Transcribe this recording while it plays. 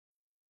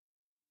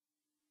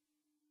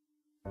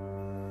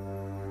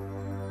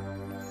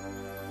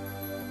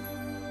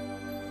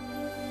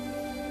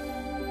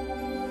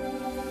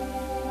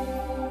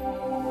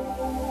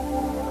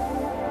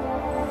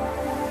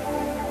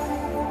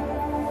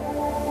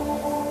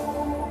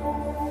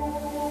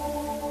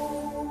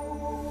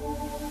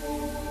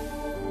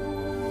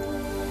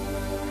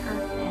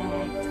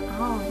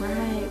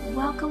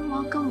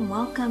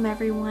Welcome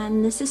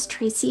everyone. This is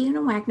Tracy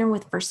and Wagner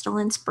with Versatile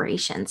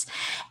Inspirations.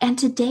 And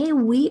today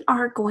we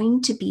are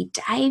going to be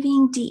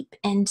diving deep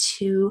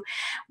into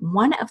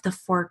one of the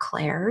four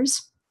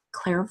Clairs,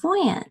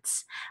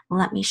 Clairvoyance.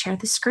 Let me share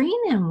the screen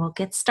and we'll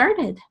get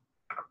started.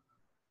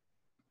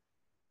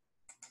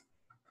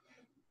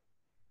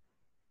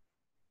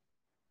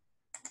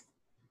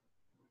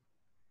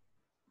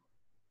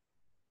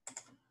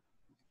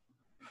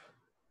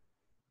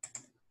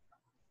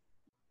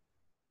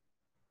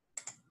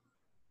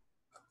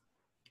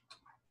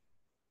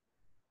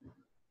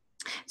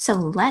 So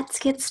let's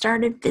get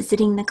started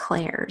visiting the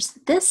Clairs.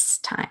 This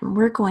time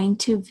we're going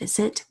to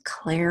visit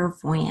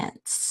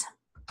Clairvoyance.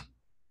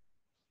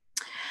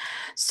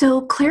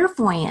 So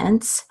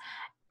clairvoyance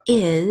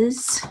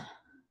is,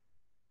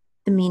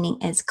 the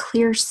meaning is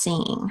clear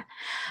seeing.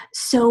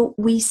 So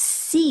we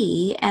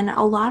see, and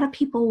a lot of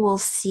people will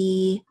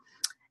see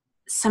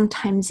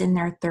sometimes in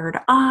their third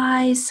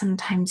eye,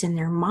 sometimes in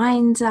their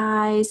mind's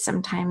eye,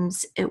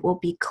 sometimes it will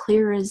be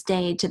clear as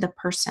day to the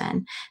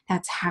person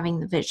that's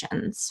having the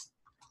visions.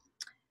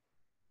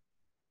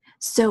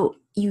 So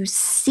you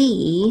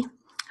see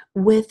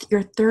with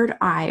your third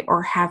eye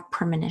or have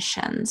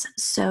premonitions.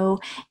 So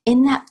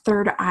in that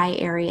third eye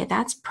area,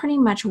 that's pretty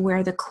much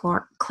where the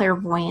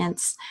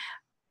clairvoyance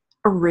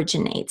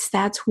originates.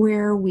 That's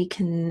where we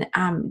can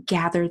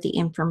gather the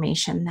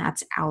information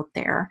that's out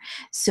there.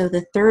 So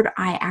the third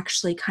eye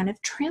actually kind of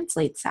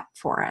translates that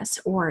for us,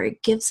 or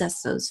it gives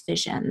us those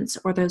visions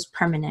or those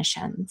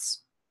premonitions.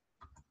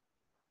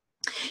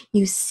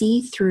 You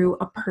see through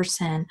a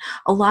person.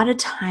 A lot of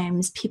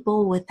times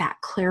people with that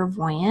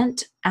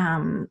clairvoyant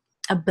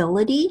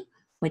ability,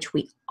 which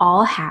we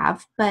all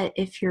have, but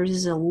if yours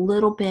is a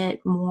little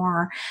bit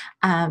more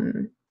I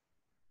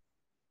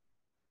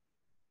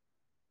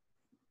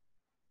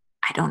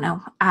don't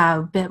know,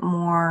 a bit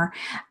more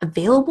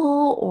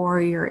available,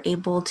 or you're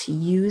able to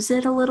use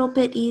it a little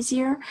bit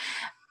easier,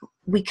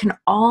 we can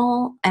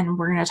all, and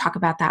we're going to talk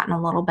about that in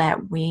a little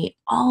bit, we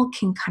all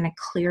can kind of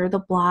clear the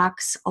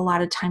blocks. A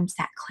lot of times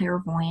that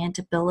clairvoyant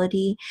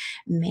ability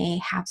may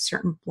have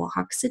certain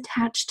blocks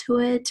attached to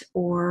it,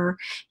 or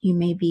you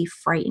may be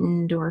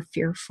frightened or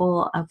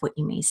fearful of what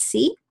you may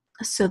see.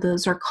 So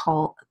those are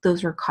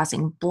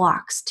causing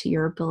blocks to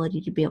your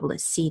ability to be able to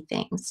see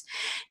things.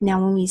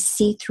 Now, when we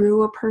see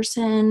through a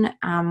person,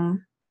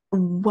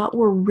 what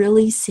we're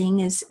really seeing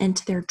is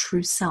into their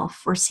true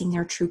self. We're seeing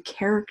their true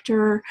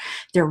character,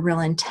 their real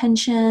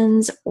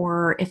intentions,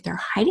 or if they're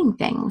hiding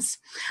things.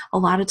 A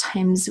lot of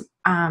times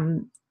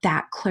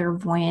that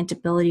clairvoyant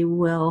ability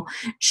will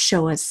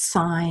show us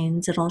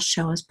signs, it'll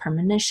show us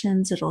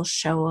premonitions, it'll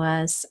show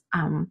us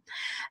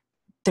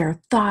their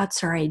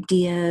thoughts or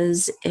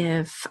ideas.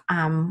 If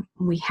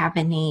we have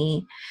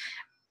any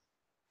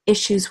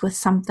issues with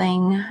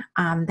something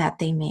that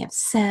they may have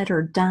said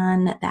or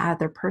done, the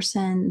other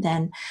person,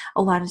 then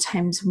a lot of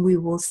times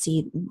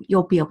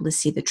you'll be able to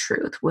see the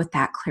truth with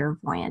that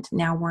clairvoyant.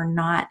 Now, we're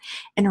not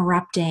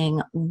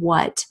interrupting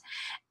what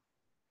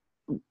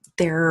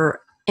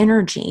their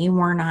energy,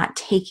 we're not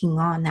taking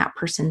on that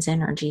person's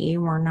energy,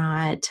 we're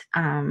not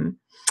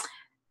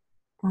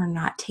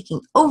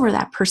taking over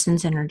that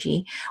person's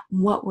energy.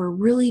 What we're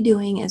really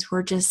doing is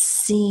we're just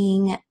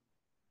seeing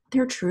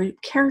their true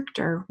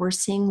character. We're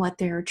seeing what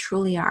they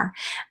truly are.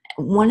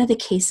 One of the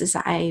cases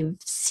I've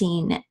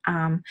seen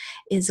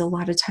is a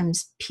lot of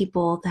times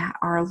people that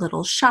are a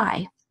little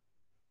shy.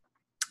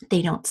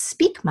 They don't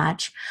speak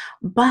much,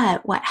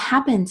 but what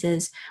happens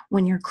is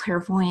when you're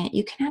clairvoyant,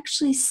 you can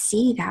actually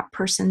see that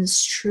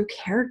person's true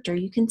character.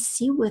 You can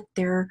see what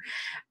their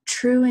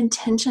true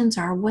intentions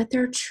are, what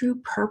their true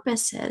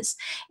purpose is.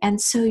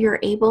 And so you're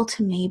able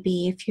to,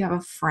 maybe if you have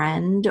a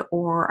friend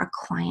or a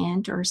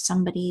client or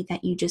somebody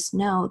that you just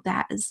know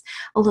that is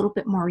a little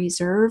bit more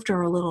reserved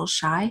or a little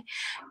shy,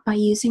 by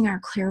using our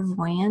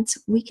clairvoyance,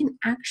 we can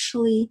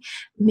actually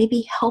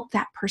maybe help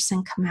that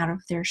person come out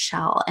of their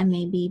shell and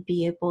maybe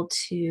be able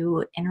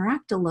to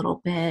interact a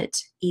little bit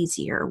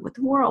easier with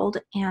the world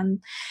and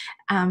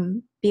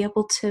be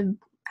able to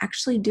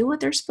actually do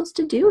what they're supposed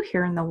to do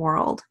here in the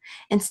world,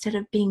 instead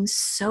of being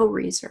so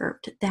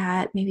reserved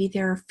that maybe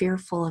they're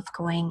fearful of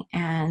going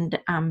and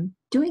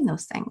doing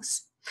those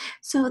things.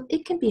 So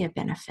it can be a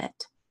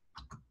benefit.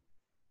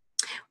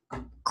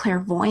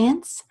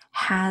 Clairvoyance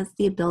has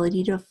the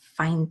ability to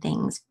find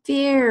things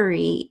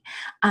very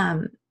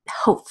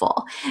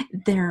hopeful.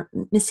 They're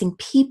missing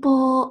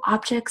people,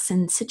 objects,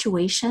 and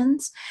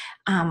situations.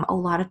 A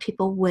lot of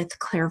people with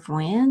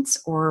clairvoyance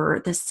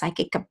or the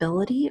psychic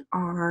ability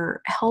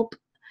help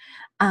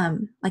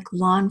like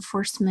law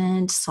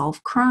enforcement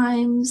solve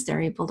crimes. They're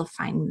able to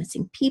find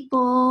missing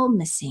people,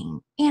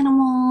 missing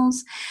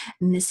animals,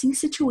 missing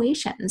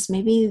situations.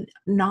 Maybe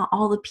not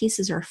all the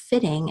pieces are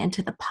fitting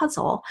into the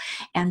puzzle.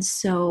 And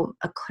so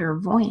a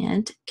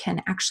clairvoyant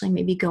can actually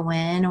maybe go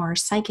in, or a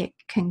psychic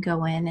can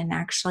go in and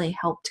actually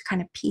help to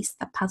kind of piece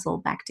the puzzle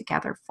back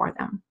together for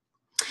them.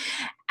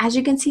 As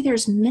you can see,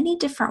 there's many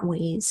different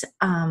ways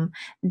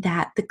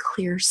that the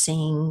clear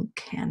seeing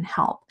can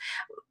help.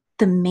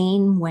 The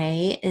main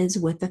way is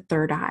with the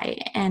third eye.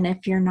 And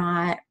if you're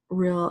not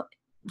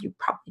you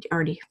probably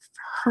already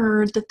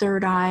heard the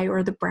third eye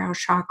or the brow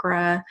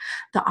chakra,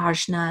 the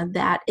ajna,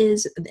 that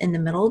is in the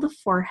middle of the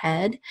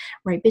forehead,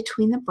 right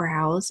between the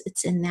brows.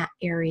 It's in that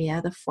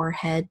area, the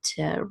forehead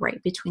to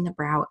right between the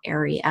brow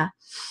area.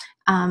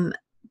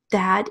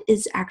 That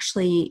is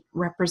actually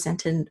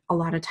represented a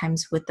lot of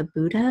times with the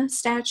Buddha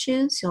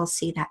statues. You'll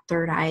see that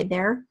third eye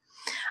there.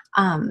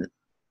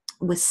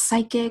 With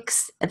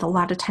psychics, a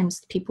lot of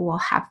times people will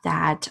have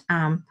that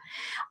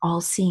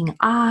all-seeing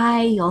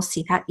eye. You'll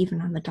see that even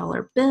on the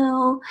dollar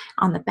bill,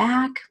 on the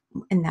back,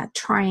 in that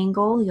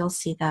triangle, you'll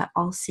see that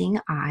all-seeing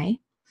eye.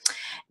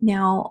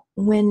 Now,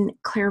 when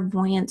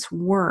clairvoyants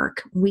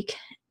work,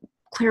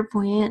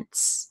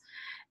 clairvoyance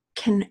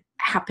can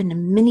happen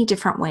in many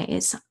different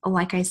ways.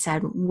 Like I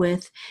said,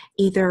 with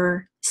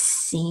either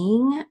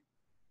seeing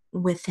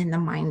within the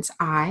mind's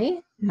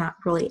eye, not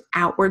really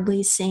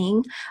outwardly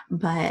seeing,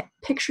 but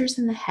pictures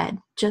in the head.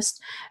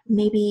 Just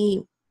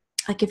maybe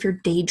like if you're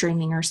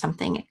daydreaming or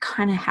something, it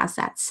kind of has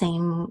that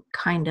same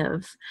kind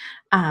of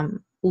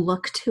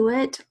look to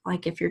it.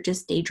 Like if you're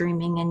just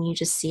daydreaming and you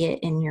just see it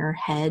in your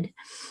head,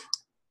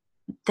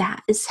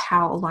 that is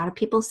how a lot of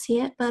people see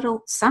it. But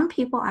some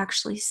people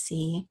actually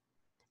see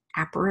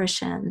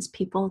apparitions.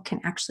 People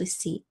can actually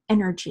see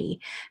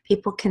energy.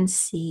 People can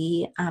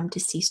see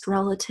deceased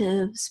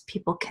relatives.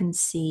 People can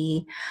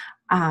see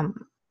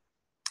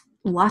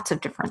lots of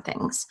different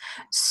things.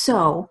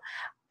 So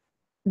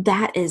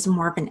that is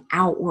more of an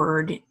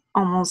outward,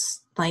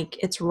 almost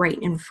like it's right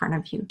in front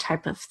of you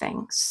type of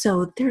thing.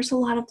 So there's a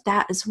lot of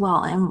that as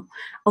well. And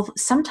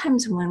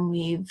sometimes when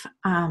we've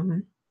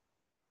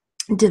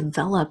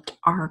developed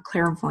our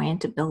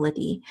clairvoyant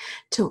ability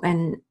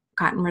and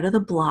gotten rid of the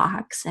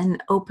blocks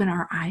and open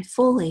our eye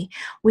fully,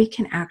 we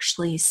can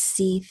actually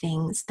see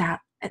things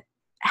that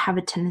have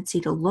a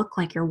tendency to look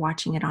like you're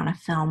watching it on a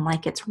film,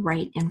 like it's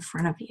right in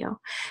front of you.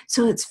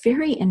 So it's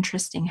very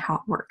interesting how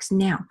it works.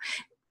 Now,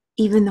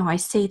 even though I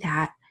say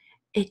that,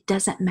 it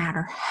doesn't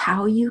matter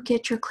how you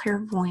get your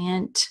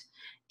clairvoyant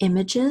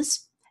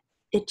images,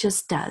 it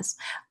just does.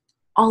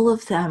 All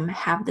of them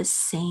have the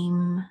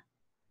same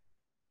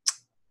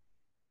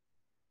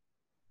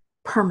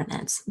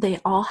permanence. They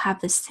all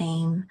have the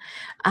same,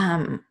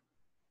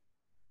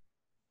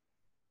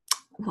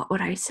 what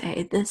would I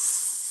say, the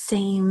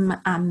same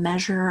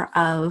measure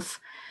of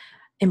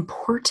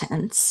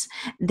importance.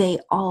 They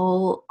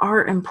all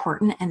are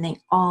important, and they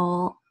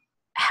all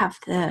have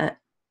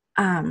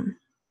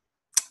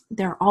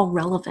they're all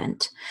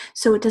relevant.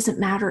 So it doesn't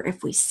matter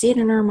if we see it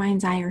in our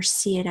mind's eye or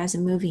see it as a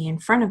movie in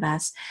front of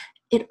us.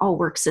 It all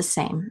works the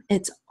same.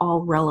 It's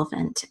all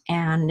relevant,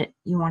 and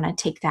you want to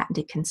take that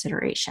into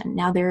consideration.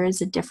 Now, there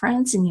is a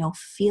difference, and you'll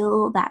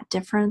feel that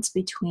difference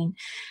between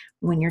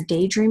when you're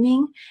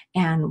daydreaming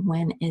and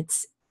when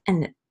it's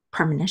a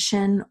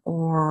premonition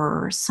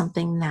or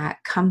something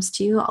that comes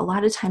to you. A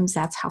lot of times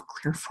that's how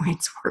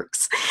clairvoyance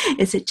works,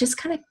 is it just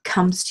kind of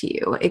comes to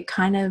you. It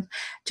kind of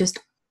just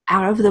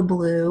out of the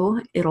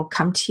blue, it'll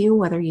come to you,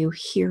 whether you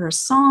hear a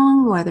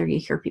song, whether you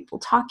hear people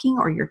talking,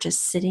 or you're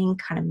just sitting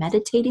kind of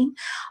meditating.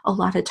 A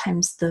lot of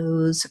times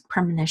those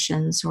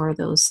premonitions or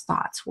those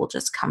thoughts will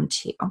just come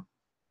to you.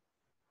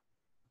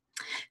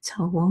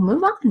 So we'll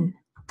move on.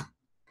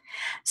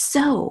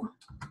 So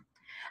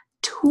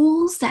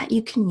tools that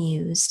you can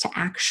use to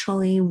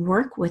actually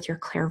work with your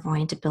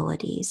clairvoyant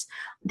abilities.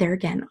 There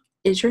again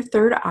is your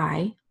third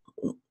eye,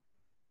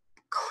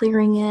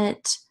 clearing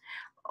it,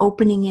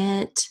 opening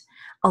it,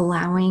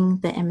 allowing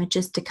the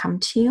images to come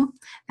to you.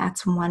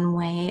 That's one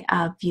way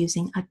of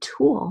using a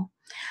tool.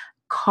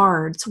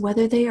 Cards,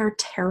 whether they are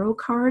tarot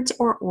cards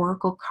or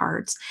oracle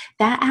cards,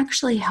 that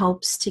actually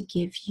helps to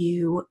give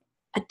you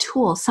a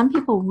tool. Some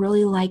people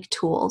really like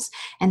tools,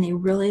 and they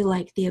really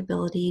like the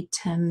ability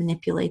to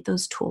manipulate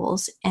those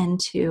tools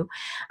into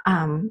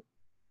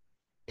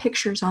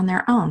pictures on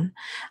their own.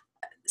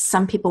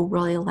 Some people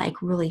really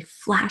like really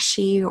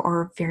flashy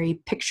or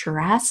very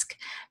picturesque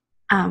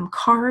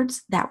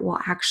cards that will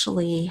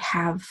actually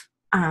have,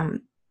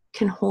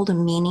 can hold a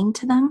meaning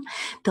to them.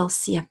 They'll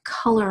see a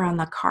color on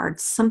the card,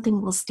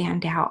 something will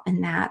stand out,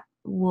 and that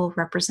will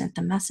represent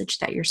the message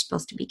that you're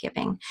supposed to be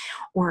giving,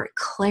 or it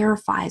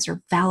clarifies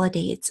or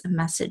validates a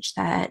message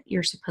that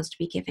you're supposed to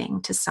be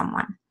giving to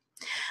someone.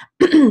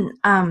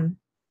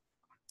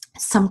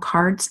 Some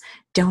cards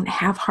don't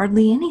have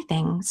hardly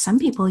anything. Some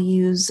people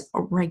use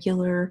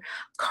regular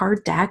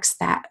card decks,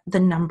 that the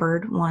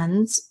numbered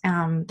ones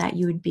that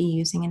you would be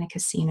using in a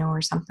casino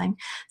or something.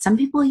 Some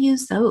people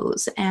use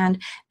those, and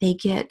they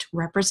get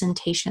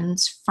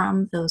representations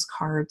from those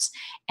cards,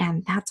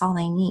 and that's all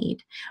they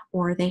need.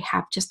 Or they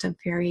have just a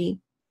very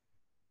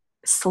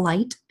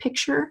slight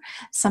picture,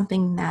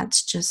 something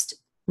that's just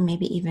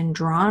maybe even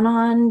drawn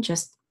on,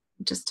 just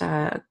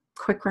a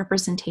quick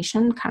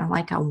representation, kind of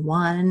like a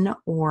one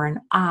or an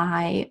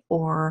eye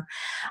or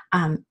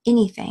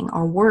anything,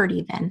 or word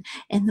even,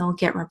 and they'll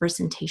get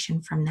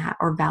representation from that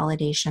or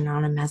validation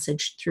on a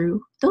message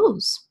through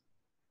those.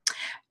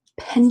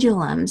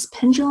 Pendulums.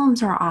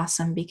 Pendulums are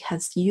awesome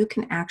because you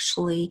can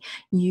actually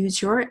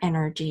use your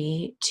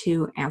energy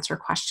to answer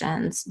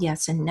questions,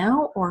 yes and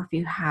no, or if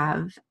you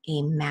have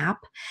a map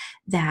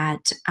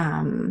that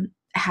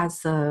has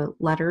the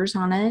letters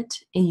on it,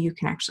 and you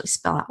can actually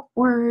spell out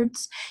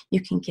words.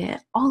 You can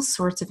get all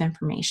sorts of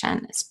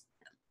information,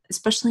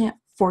 especially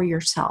for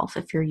yourself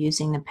if you're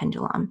using the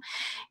pendulum.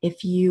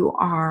 If you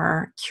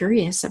are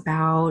curious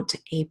about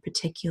a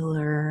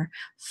particular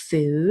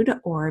food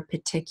or a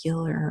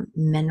particular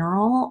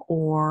mineral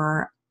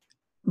or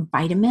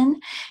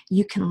vitamin,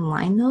 you can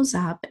line those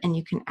up and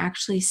you can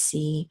actually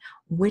see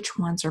which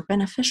ones are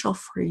beneficial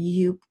for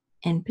you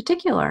in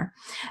particular.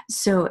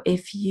 So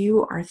if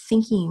you are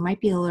thinking you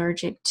might be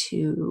allergic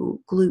to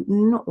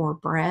gluten or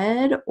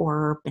bread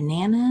or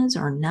bananas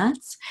or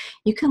nuts,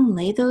 you can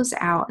lay those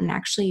out and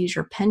actually use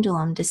your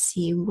pendulum to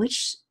see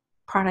which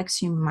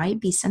products you might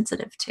be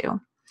sensitive to.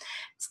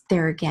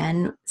 There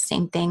again,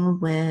 same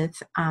thing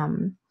with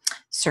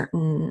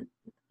certain,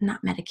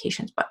 not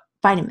medications, but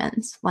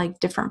vitamins, like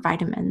different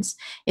vitamins.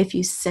 If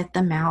you set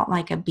them out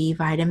like a B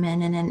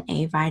vitamin and an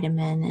A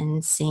vitamin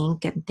and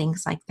zinc and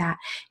things like that,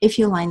 if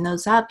you line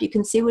those up, you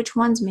can see which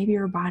ones maybe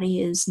your body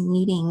is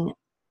needing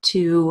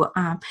to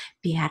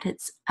be at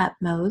its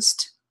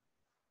utmost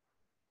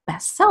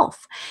best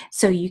self.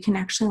 So you can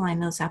actually line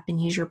those up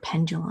and use your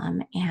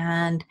pendulum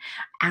and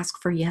ask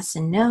for yes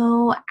and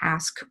no,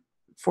 ask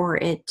for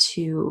it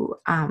to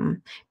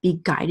be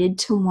guided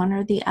to one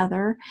or the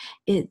other.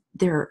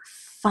 They're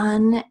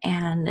fun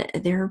and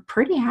they're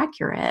pretty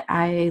accurate.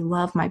 I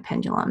love my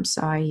pendulum,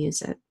 so I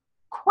use it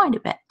quite a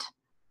bit.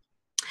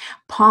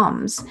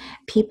 Palms.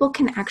 People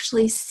can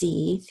actually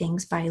see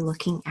things by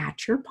looking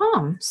at your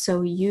palm.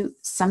 So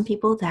some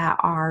people that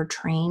are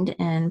trained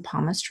in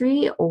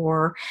palmistry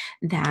or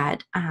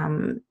that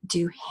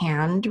do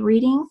hand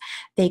reading,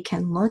 they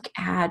can look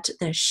at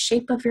the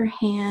shape of your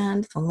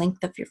hand, the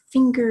length of your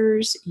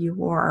fingers,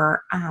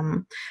 your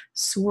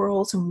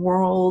swirls and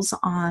whirls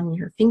on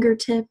your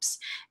fingertips.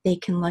 They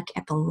can look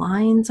at the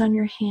lines on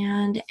your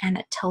hand, and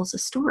it tells a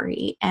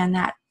story, and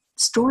that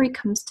story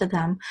comes to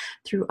them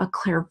through a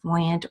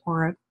clairvoyant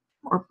or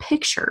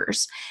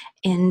pictures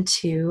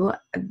into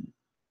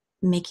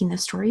making the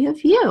story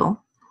of you.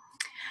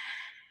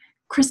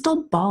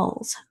 Crystal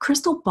balls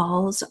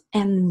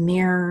and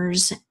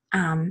mirrors,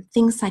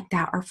 things like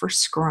that are for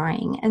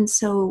scrying. And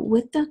so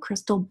with the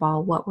crystal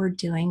ball, what we're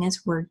doing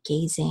is we're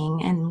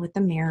gazing, and with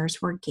the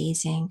mirrors, we're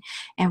gazing,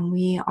 and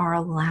we are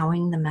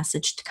allowing the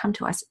message to come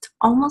to us. It's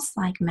almost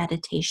like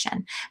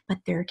meditation, but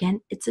there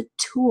again, it's a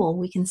tool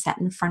we can set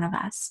in front of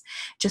us,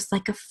 just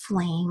like a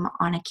flame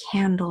on a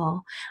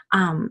candle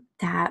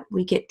that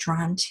we get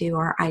drawn to,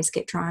 our eyes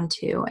get drawn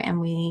to, and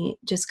we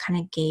just kind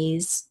of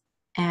gaze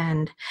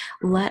and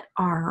let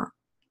our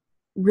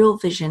real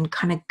vision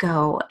kind of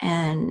go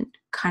and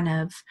kind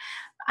of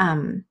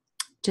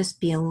just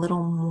be a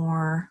little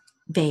more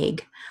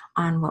vague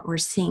on what we're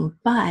seeing.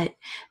 But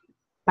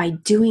by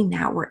doing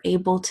that, we're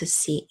able to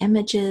see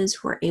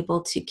images, we're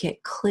able to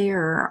get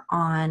clearer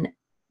on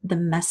the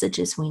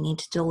messages we need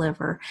to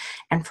deliver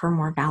and for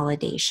more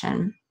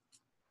validation.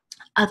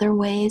 Other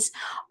ways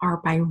are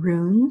by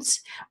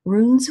runes.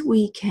 Runes,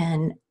 we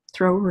can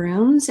throw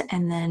runes,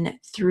 and then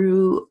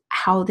through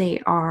how they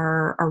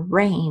are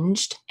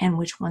arranged and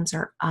which ones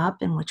are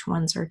up and which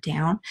ones are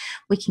down,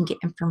 we can get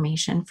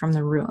information from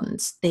the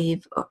runes.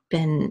 They've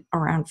been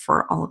around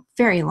for a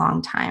very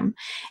long time,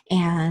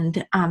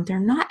 and they're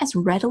not as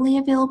readily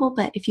available,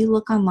 but if you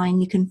look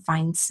online, you can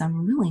find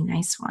some really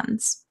nice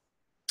ones.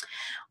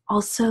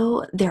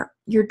 Also,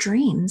 your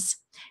dreams.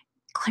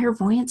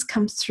 Clairvoyance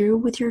comes through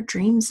with your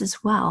dreams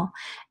as well.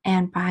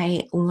 And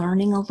by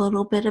learning a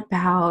little bit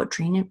about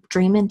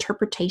dream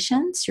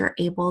interpretations, you're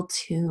able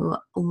to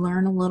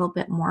learn a little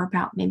bit more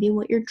about maybe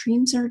what your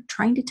dreams are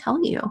trying to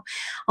tell you.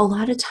 A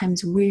lot of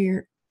times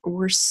we're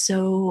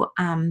so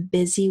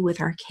busy with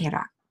our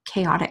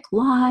chaotic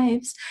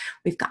lives.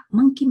 We've got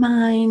monkey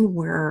mind.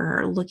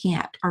 We're looking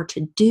at our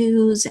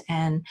to-dos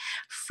and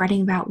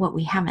fretting about what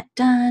we haven't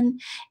done,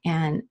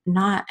 and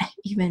not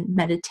even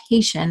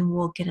meditation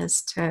will get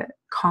us to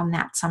calm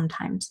that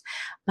sometimes.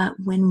 But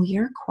when we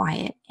are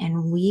quiet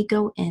and we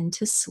go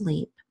into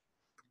sleep,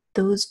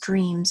 those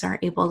dreams are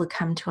able to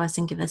come to us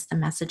and give us the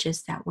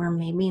messages that we're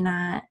maybe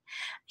not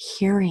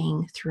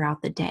hearing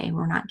throughout the day.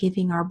 We're not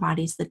giving our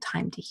bodies the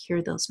time to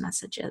hear those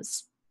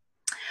messages.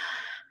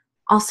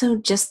 Also,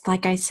 just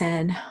like I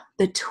said,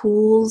 the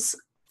tools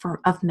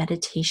of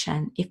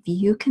meditation, if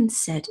you can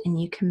sit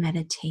and you can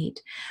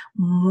meditate,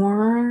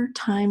 more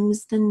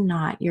times than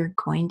not, you're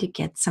going to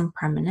get some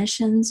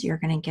premonitions, you're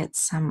going to get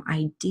some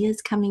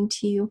ideas coming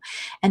to you,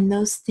 and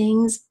those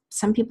things,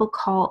 some people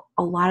call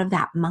a lot of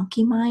that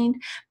monkey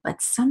mind,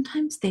 but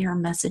sometimes they are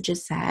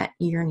messages that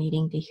you're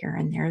needing to hear,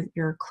 and they're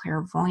your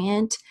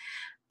clairvoyant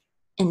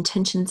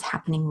intentions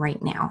happening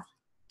right now.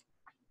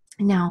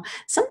 Now,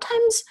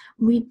 sometimes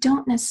we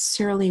don't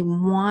necessarily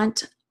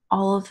want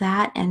all of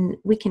that, and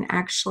we can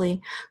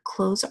actually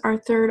close our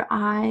third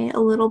eye a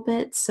little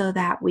bit so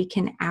that we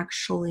can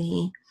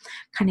actually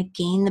kind of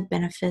gain the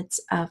benefits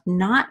of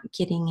not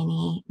getting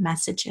any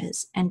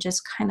messages and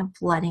just kind of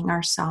letting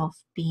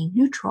ourselves be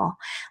neutral,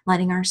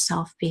 letting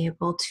ourselves be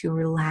able to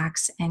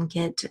relax and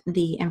get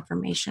the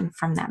information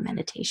from that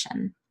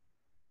meditation.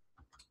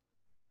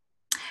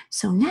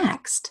 So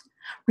next,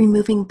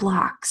 removing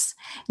blocks.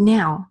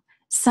 Now,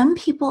 some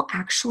people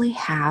actually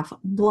have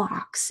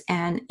blocks,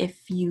 and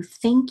if you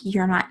think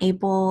you're not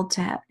able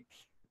to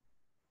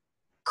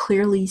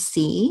clearly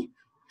see,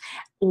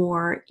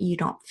 or you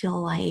don't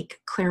feel like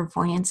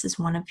clairvoyance is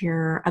one of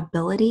your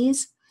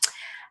abilities,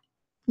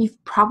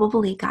 you've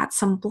probably got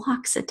some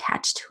blocks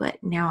attached to it.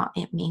 Now,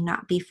 it may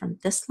not be from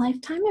this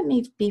lifetime, it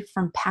may be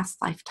from past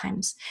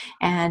lifetimes,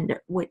 and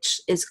which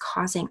is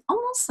causing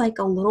almost like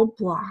a little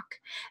block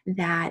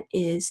that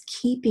is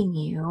keeping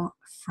you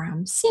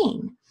from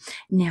seeing.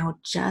 Now,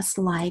 just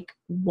like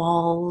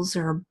walls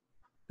or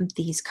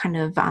these kind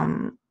of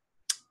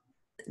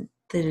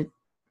the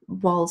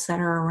walls that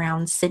are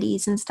around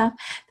cities and stuff,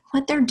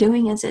 what they're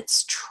doing is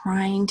it's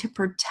trying to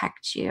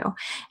protect you.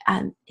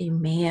 You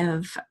may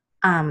have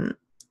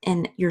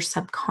in your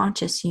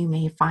subconscious, you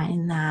may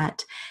find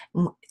that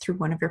through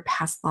one of your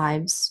past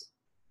lives,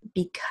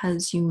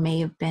 because you may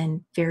have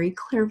been very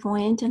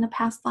clairvoyant in a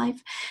past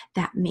life,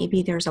 that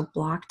maybe there's a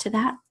block to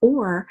that.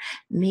 Or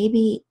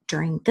maybe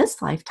during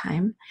this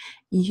lifetime,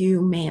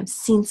 you may have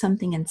seen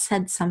something and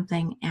said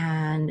something,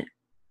 and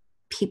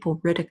people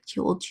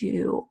ridiculed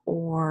you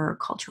or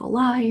called you a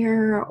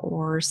liar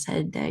or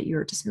said that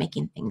you're just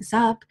making things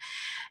up,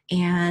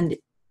 and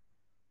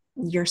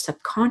your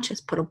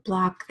subconscious put a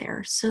block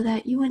there so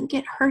that you wouldn't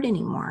get hurt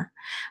anymore.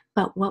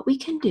 But what we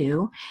can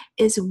do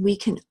is we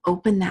can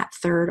open that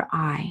third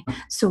eye.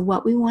 So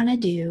what we want to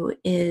do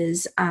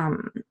is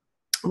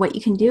what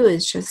you can do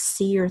is just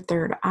see your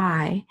third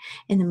eye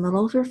in the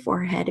middle of your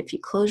forehead. If you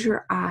close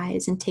your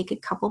eyes and take a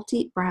couple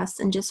deep breaths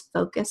and just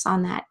focus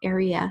on that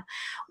area,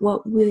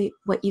 what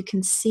you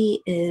can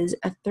see is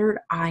a third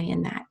eye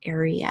in that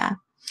area.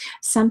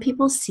 Some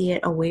people see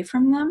it away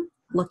from them,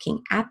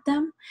 looking at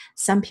them.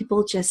 Some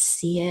people just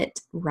see it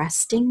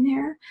resting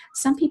there.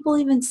 Some people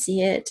even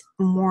see it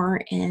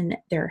more in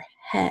their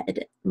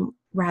head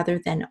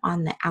rather than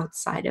on the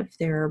outside of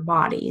their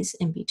bodies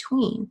in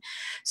between.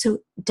 So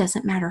it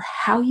doesn't matter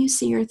how you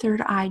see your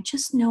third eye,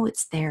 just know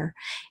it's there.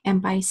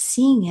 And by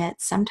seeing it,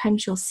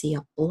 sometimes you'll see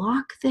a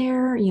block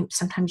there.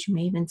 Sometimes you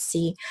may even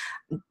see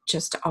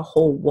just a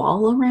whole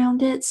wall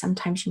around it.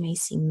 Sometimes you may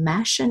see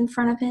mesh in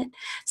front of it.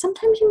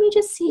 Sometimes you may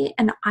just see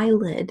an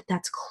eyelid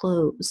that's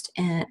closed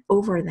and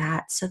over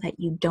that so that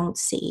you don't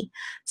see.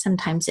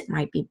 Sometimes it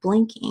might be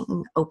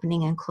blinking,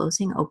 opening and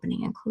closing,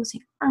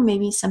 or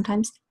maybe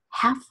sometimes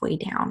halfway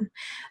down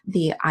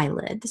the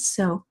eyelid.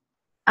 So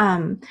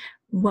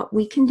what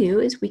we can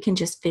do is we can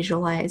just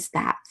visualize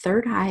that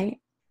third eye,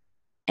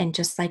 and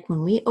just like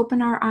when we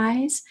open our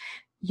eyes,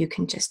 you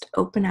can just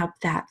open up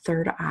that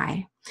third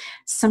eye.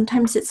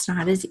 Sometimes it's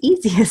not as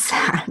easy as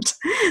that.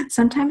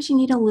 Sometimes you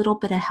need a little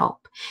bit of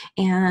help.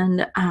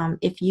 And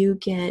if you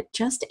get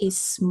just a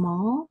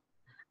small,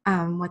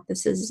 what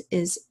this is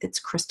it's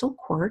crystal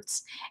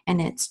quartz,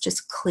 and it's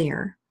just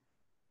clear.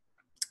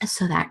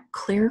 So that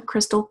clear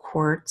crystal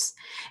quartz,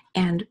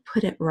 and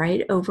put it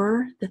right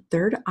over the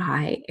third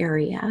eye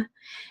area,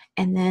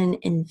 and then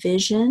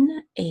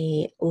envision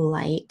a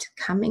light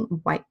coming,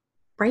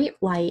 bright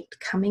light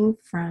coming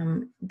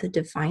from the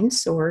divine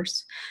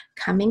source,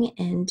 coming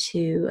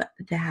into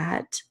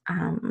that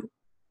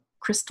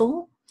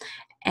crystal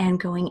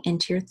and going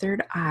into your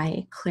third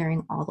eye,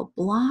 clearing all the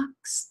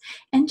blocks,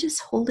 and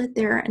just hold it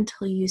there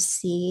until you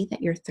see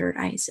that your third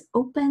eye is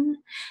open,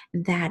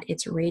 that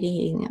it's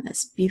radiating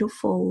this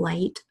beautiful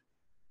light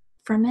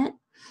from it,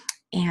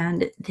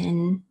 and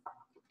then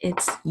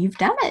you've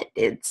done it.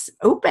 It's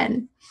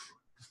open.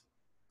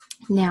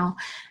 Now,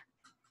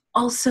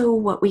 also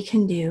what we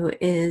can do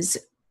is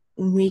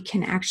we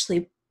can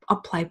actually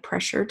apply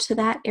pressure to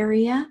that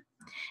area,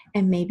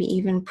 and maybe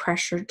even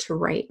pressure to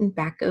right and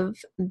back of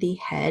the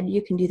head.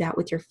 You can do that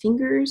with your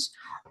fingers,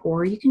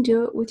 or you can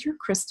do it with your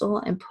crystal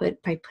and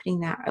by putting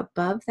that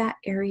above that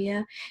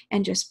area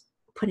and just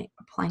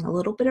applying a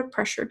little bit of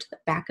pressure to the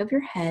back of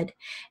your head,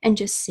 and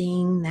just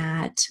seeing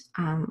that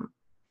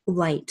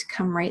light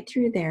come right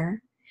through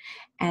there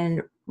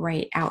and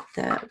right out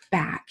the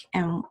back.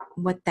 And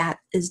what that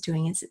is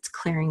doing is it's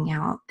clearing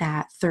out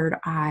that third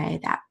eye,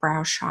 that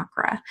brow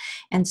chakra.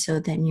 And so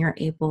then you're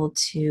able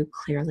to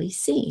clearly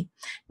see.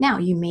 Now,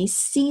 you may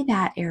see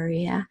that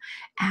area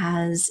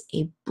as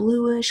a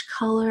bluish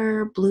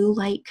color, blue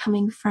light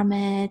coming from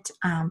it,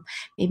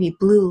 maybe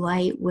blue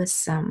light with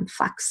some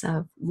flecks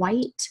of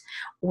white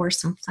or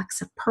some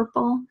flecks of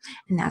purple,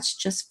 and that's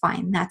just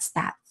fine. That's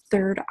that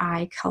third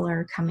eye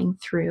color coming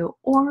through.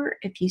 Or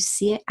if you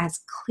see it as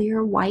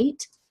clear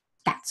white,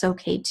 that's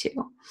okay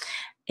too.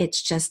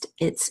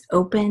 It's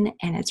open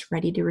and it's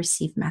ready to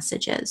receive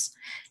messages.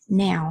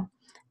 Now,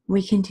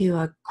 we can do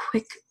a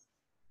quick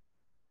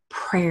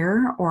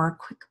prayer or a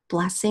quick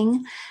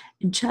blessing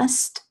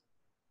just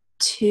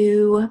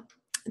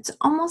it's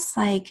almost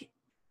like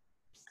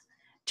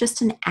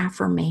just an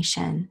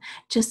affirmation,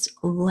 just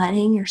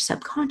letting your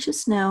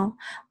subconscious know,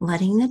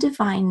 letting the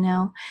divine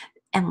know,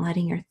 and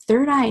letting your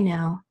third eye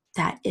know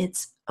that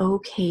it's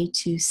okay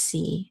to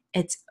see.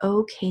 It's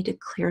okay to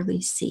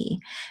clearly see.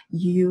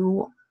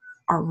 You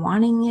are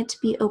wanting it to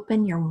be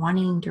open. You're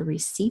wanting to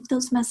receive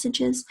those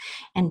messages.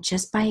 And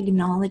just by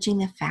acknowledging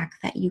the fact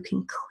that you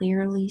can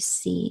clearly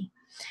see,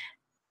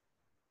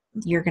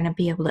 you're going to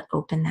be able to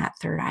open that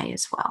third eye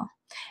as well.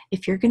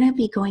 If you're going to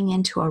be going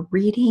into a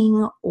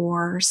reading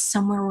or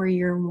somewhere where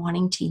you're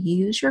wanting to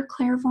use your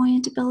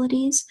clairvoyant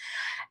abilities,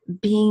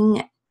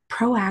 being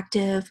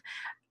proactive,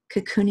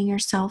 cocooning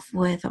yourself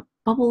with a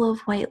bubble of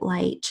white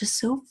light, just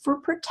so for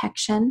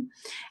protection.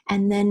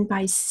 And then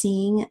by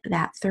seeing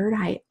that third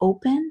eye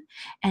open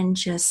and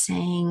just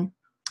saying,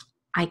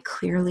 I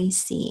clearly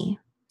see,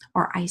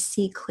 or I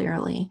see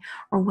clearly,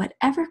 or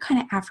whatever kind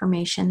of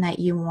affirmation that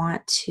you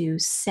want to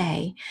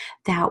say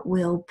that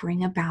will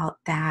bring about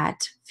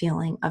that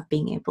feeling of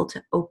being able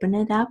to open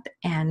it up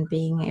and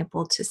being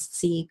able to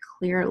see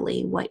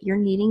clearly what you're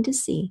needing to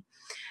see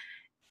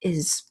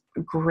is a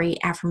great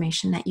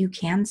affirmation that you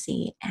can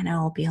see, and it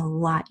will be a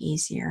lot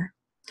easier.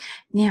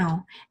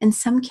 Now, in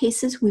some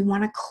cases, we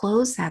want to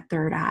close that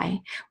third eye.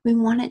 We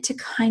want it to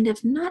kind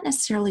of not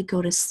necessarily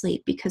go to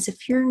sleep, because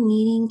if you're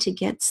needing to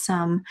get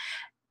some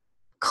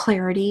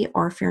clarity,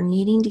 or if you're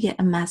needing to get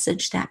a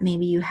message that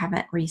maybe you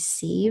haven't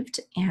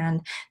received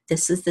and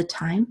this is the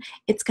time,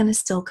 it's going to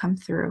still come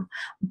through.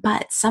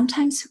 But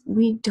sometimes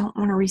we don't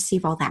want to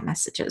receive all that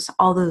messages,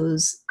 all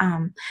those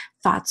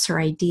thoughts or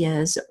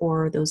ideas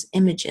or those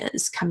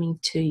images coming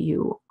to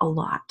you a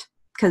lot,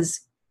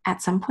 because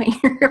at some point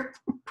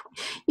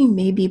you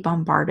may be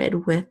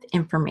bombarded with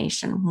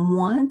information.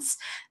 Once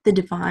the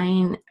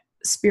divine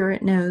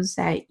spirit knows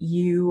that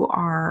you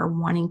are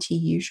wanting to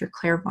use your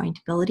clairvoyant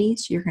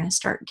abilities, you're going to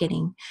start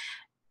getting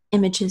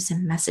images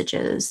and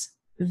messages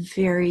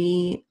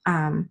very,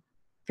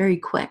 very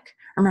quick.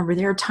 Remember,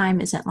 their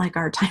time isn't like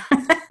our time.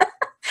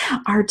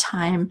 Our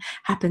time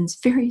happens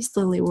very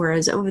slowly,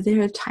 whereas over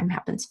there, time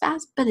happens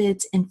fast, but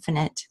it's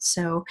infinite.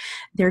 So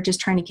they're just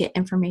trying to get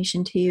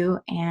information to you.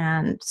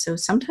 And so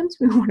sometimes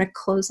we want to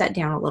close that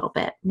down a little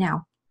bit.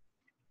 Now,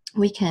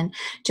 we can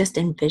just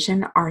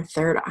envision our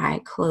third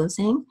eye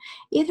closing,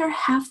 either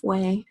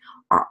halfway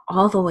or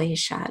all the way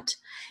shut.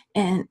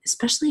 And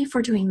especially if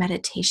we're doing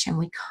meditation,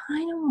 we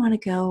kind of want to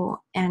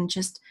go and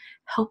just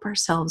help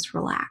ourselves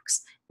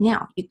relax.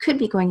 Now, you could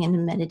be going into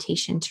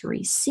meditation to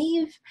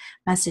receive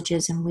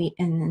messages, and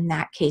in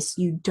that case,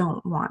 you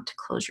don't want to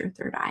close your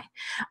third eye.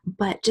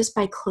 But just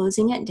by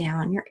closing it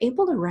down, you're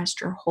able to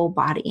rest your whole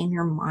body and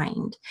your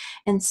mind.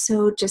 And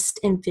so just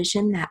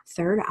envision that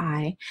third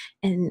eye,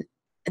 and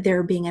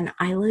there being an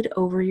eyelid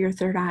over your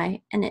third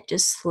eye, and it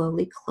just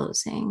slowly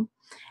closing,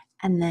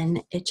 and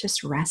then it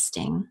just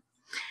resting.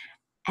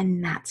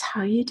 And that's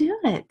how you do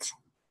it.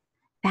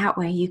 That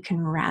way you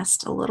can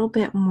rest a little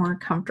bit more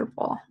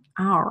comfortable.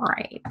 All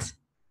right.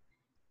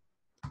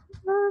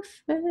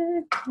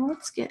 Perfect.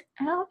 Let's get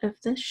out of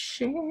this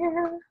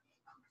share.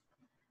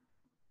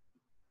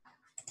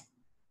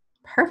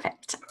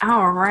 Perfect.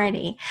 All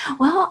righty.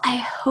 Well, I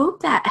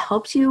hope that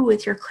helped you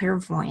with your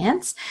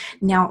clairvoyance.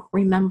 Now,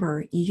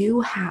 remember,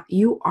 you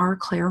are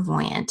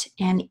clairvoyant,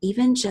 and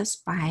even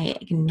just by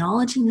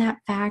acknowledging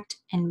that fact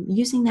and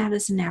using that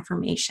as an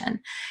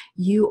affirmation,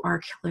 you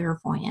are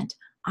clairvoyant.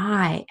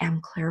 I am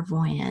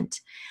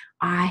clairvoyant.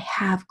 I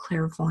have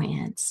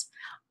clairvoyance.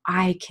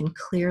 I can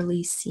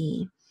clearly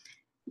see.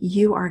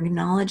 You are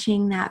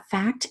acknowledging that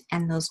fact,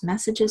 and those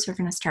messages are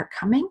going to start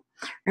coming.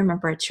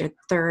 Remember, it's your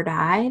third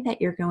eye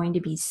that you're going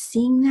to be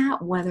seeing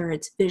that, whether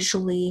it's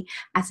visually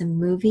as a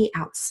movie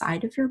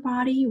outside of your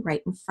body,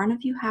 right in front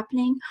of you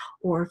happening,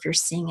 or if you're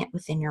seeing it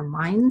within your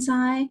mind's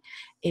eye,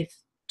 if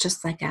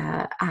just like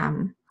a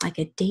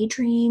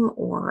daydream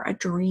or a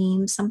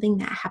dream, something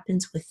that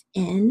happens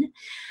within.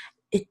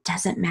 It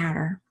doesn't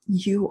matter.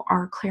 You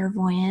are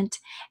clairvoyant,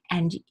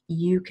 and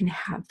you can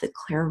have the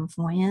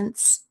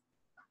clairvoyance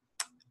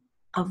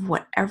of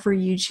whatever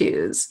you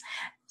choose.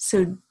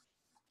 So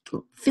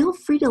feel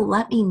free to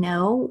let me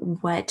know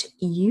what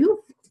you've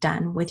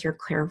done with your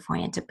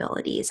clairvoyant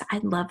abilities.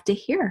 I'd love to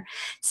hear.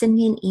 Send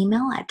me an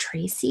email at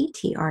Tracy,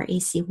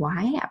 Tracy,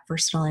 at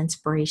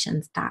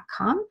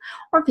versatileiinspirations.com,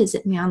 or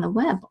visit me on the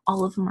web.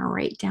 All of them are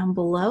right down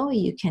below.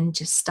 You can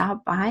just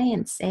stop by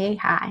and say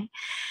hi.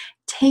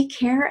 Take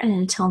care, and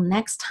until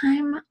next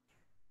time,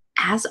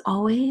 as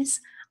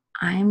always,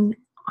 I'm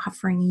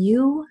offering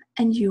you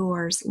and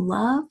yours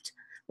loved,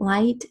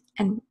 light,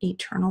 and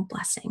eternal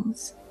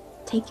blessings.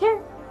 Take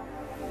care.